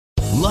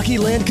Lucky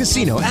Land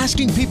Casino,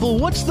 asking people,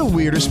 what's the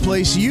weirdest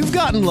place you've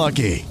gotten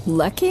lucky?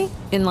 Lucky?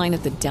 In line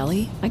at the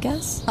deli, I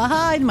guess?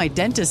 Aha, in my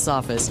dentist's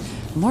office.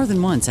 More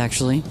than once,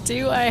 actually.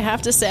 Do I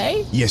have to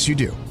say? Yes, you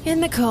do. In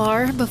the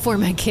car before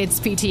my kids'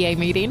 PTA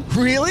meeting.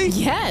 Really?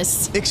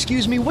 Yes.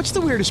 Excuse me, what's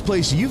the weirdest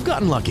place you've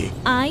gotten lucky?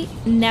 I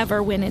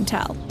never win and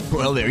tell.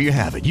 Well, there you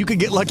have it. You can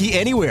get lucky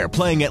anywhere,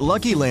 playing at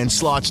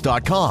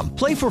LuckyLandSlots.com.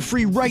 Play for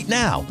free right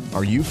now.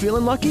 Are you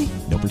feeling lucky?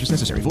 No purchase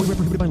necessary. Void where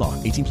prohibited by law.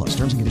 18 plus.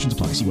 Terms and conditions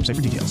apply. See website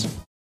for details.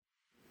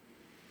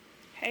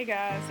 Hey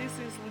guys, this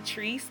is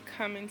Latrice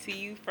coming to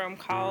you from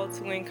Call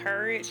to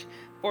Encourage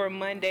for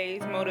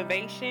Monday's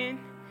Motivation.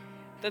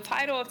 The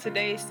title of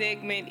today's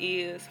segment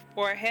is,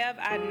 For Have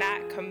I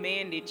Not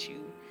Commanded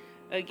You?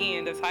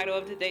 Again, the title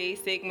of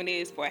today's segment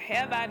is, For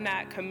Have I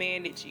Not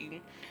Commanded You?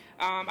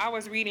 I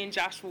was reading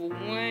Joshua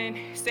 1,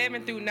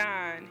 7 through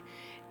 9,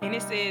 and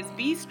it says,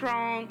 Be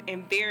strong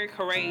and very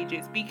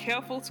courageous. Be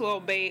careful to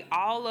obey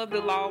all of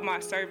the law my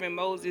servant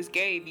Moses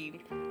gave you.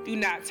 Do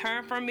not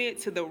turn from it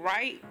to the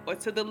right or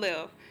to the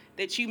left,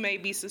 that you may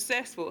be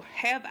successful.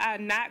 Have I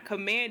not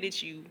commanded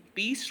you?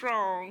 Be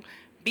strong,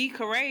 be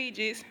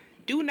courageous.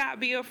 Do not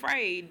be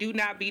afraid. Do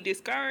not be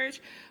discouraged,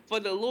 for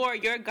the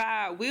Lord your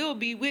God will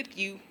be with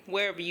you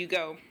wherever you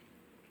go.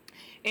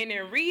 And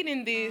in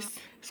reading this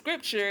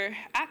scripture,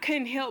 I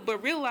couldn't help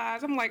but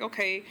realize, I'm like,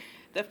 okay,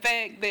 the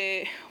fact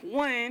that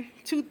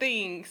two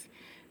things.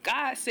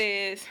 God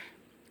says,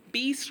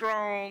 be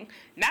strong,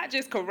 not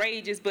just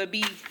courageous, but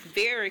be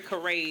very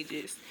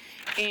courageous.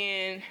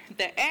 And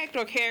the act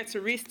or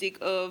characteristic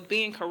of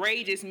being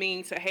courageous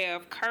means to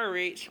have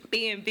courage,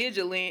 being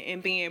vigilant,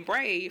 and being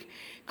brave.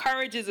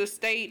 Courage is a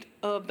state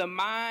of the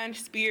mind,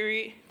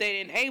 spirit that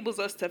enables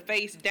us to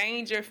face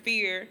danger,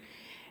 fear,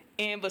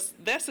 and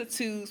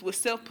vicissitudes with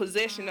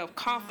self-possession of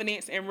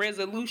confidence and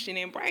resolution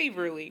and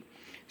bravery.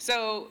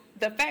 So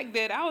the fact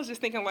that I was just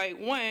thinking, like,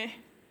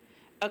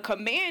 a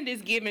command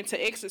is given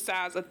to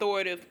exercise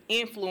authoritative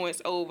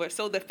influence over.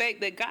 So the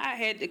fact that God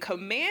had to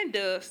command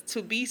us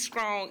to be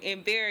strong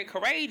and very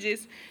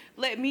courageous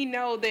let me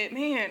know that,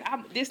 man,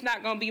 this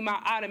not going to be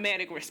my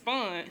automatic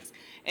response.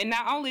 And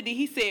not only did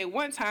he say it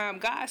one time,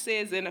 God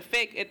says in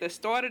effect at the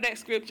start of that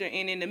scripture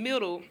and in the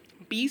middle,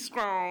 be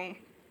strong,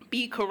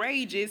 be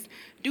courageous,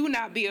 do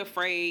not be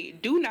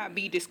afraid, do not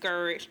be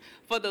discouraged,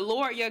 for the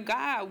Lord your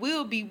God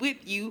will be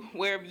with you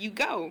wherever you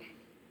go.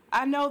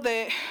 I know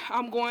that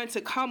I'm going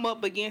to come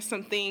up against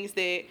some things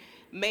that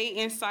may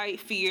incite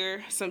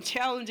fear, some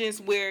challenges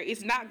where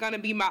it's not going to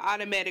be my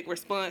automatic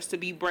response to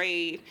be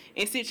brave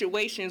in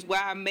situations where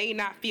I may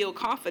not feel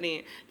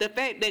confident. The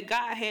fact that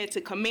God had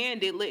to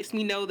command it lets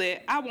me know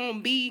that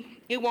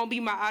it won't be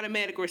my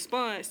automatic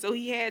response. So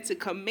he had to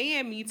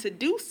command me to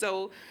do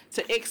so,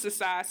 to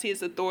exercise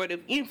his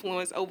authoritative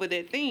influence over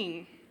that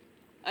thing.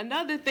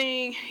 Another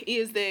thing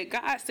is that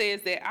God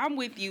says that I'm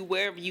with you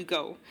wherever you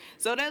go.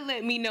 So that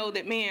let me know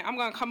that, man, I'm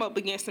going to come up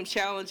against some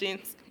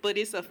challenges, but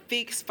it's a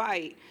fixed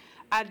fight.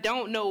 I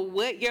don't know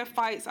what your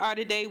fights are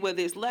today,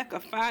 whether it's lack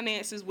of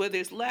finances, whether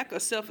it's lack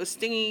of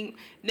self-esteem,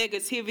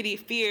 negativity,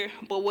 fear,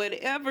 but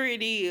whatever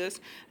it is,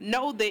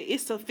 know that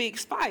it's a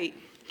fixed fight.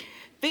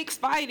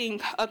 Fixed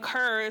fighting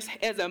occurs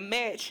as a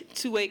match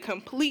to a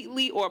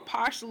completely or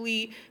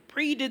partially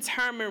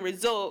predetermined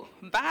result,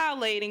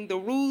 violating the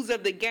rules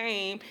of the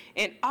game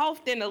and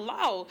often the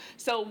law.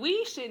 So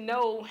we should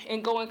know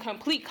and go in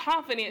complete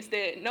confidence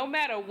that no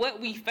matter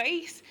what we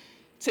face,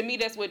 to me,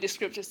 that's what the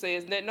scripture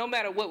says, that no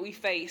matter what we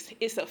face,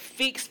 it's a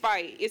fixed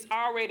fight. It's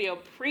already a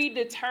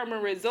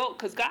predetermined result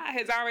because God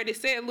has already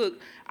said, look,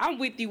 I'm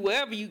with you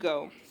wherever you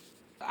go.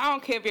 I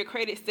don't care if your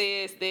credit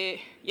says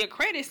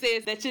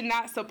that you're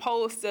not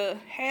supposed to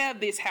have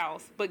this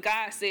house, but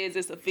God says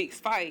it's a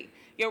fixed fight.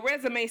 Your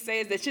resume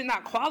says that you're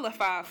not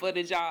qualified for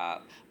the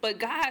job, but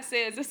God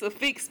says it's a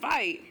fixed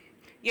fight.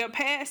 Your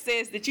past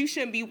says that you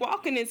shouldn't be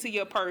walking into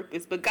your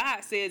purpose, but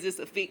God says it's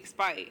a fixed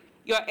fight.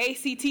 Your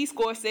ACT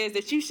score says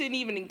that you shouldn't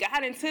even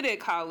got into that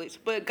college,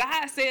 but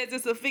God says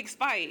it's a fixed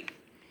fight.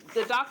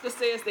 The doctor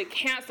says that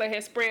cancer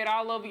has spread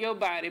all over your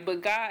body,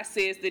 but God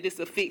says that it's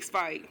a fixed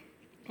fight.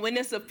 When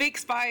it's a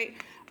fixed fight,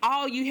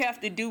 all you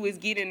have to do is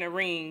get in the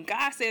ring.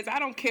 God says, I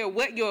don't care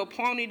what your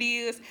opponent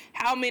is,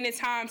 how many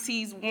times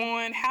he's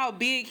won, how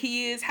big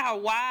he is, how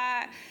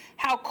wide,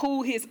 how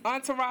cool his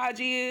entourage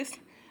is.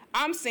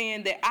 I'm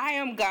saying that I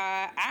am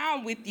God. I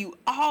am with you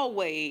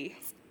always,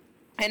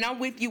 and I'm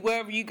with you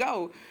wherever you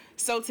go.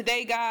 So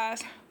today,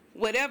 guys,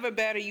 whatever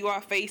battle you are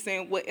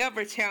facing,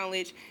 whatever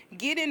challenge,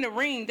 get in the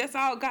ring. That's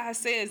all God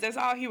says. That's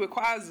all he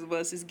requires of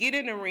us is get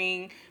in the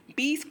ring,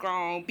 be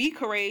strong, be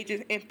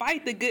courageous, and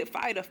fight the good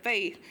fight of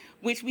faith,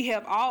 which we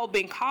have all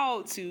been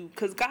called to,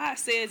 because God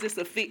says it's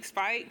a fixed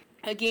fight.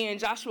 Again,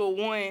 Joshua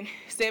 1,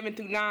 7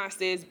 through 9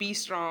 says, be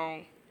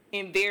strong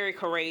and very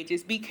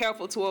courageous. Be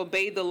careful to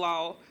obey the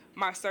law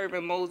my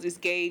servant Moses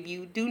gave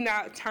you. Do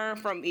not turn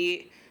from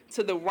it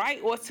to the right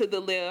or to the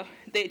left,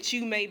 that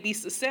you may be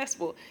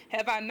successful.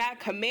 Have I not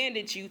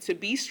commanded you to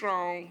be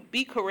strong,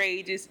 be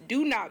courageous,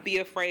 do not be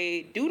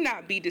afraid, do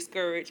not be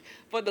discouraged,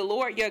 for the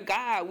Lord your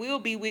God will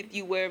be with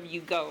you wherever you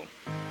go.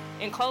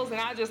 In closing,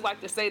 I just like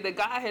to say that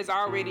God has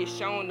already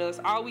shown us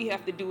all we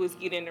have to do is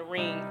get in the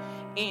ring.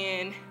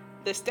 And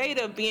the state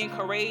of being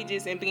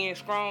courageous and being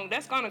strong,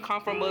 that's going to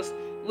come from us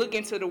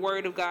looking to the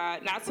word of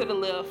God, not to the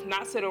left,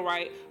 not to the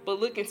right, but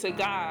looking to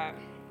God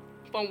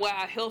from where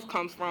our health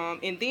comes from.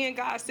 And then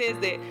God says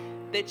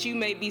that you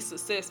may be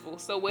successful.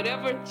 So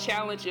whatever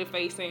challenge you're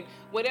facing,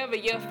 whatever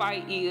your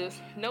fight is,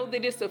 know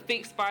that it's a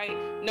fixed fight.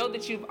 Know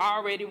that you've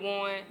already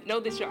won. Know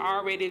that you're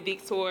already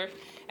victor.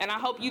 And I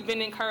hope you've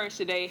been encouraged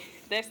today.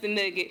 That's the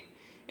nugget.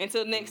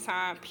 Until next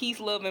time, peace,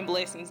 love, and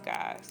blessings,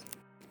 guys.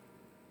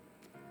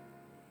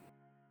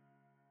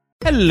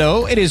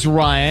 Hello, it is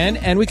Ryan,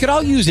 and we could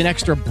all use an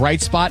extra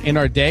bright spot in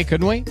our day,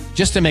 couldn't we?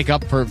 Just to make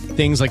up for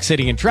things like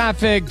sitting in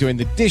traffic, doing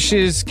the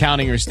dishes,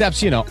 counting your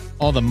steps,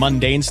 all the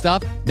mundane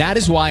stuff. That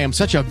is why I'm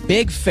such a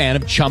big fan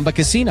of Chumba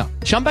Casino.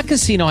 Chumba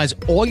Casino has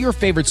all your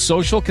favorite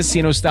social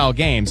casino-style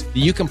games that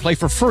you can play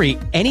for free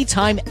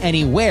anytime,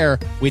 anywhere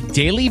with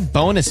daily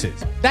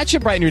bonuses. That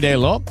should brighten your day a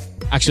little.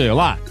 Actually, a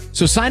lot.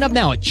 So sign up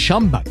now at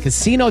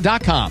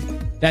ChumbaCasino.com.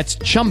 That's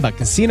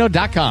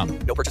ChumbaCasino.com.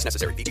 No purchase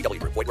necessary. VGW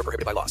Group. Void where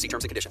prohibited by law. See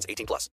terms and conditions. 18+.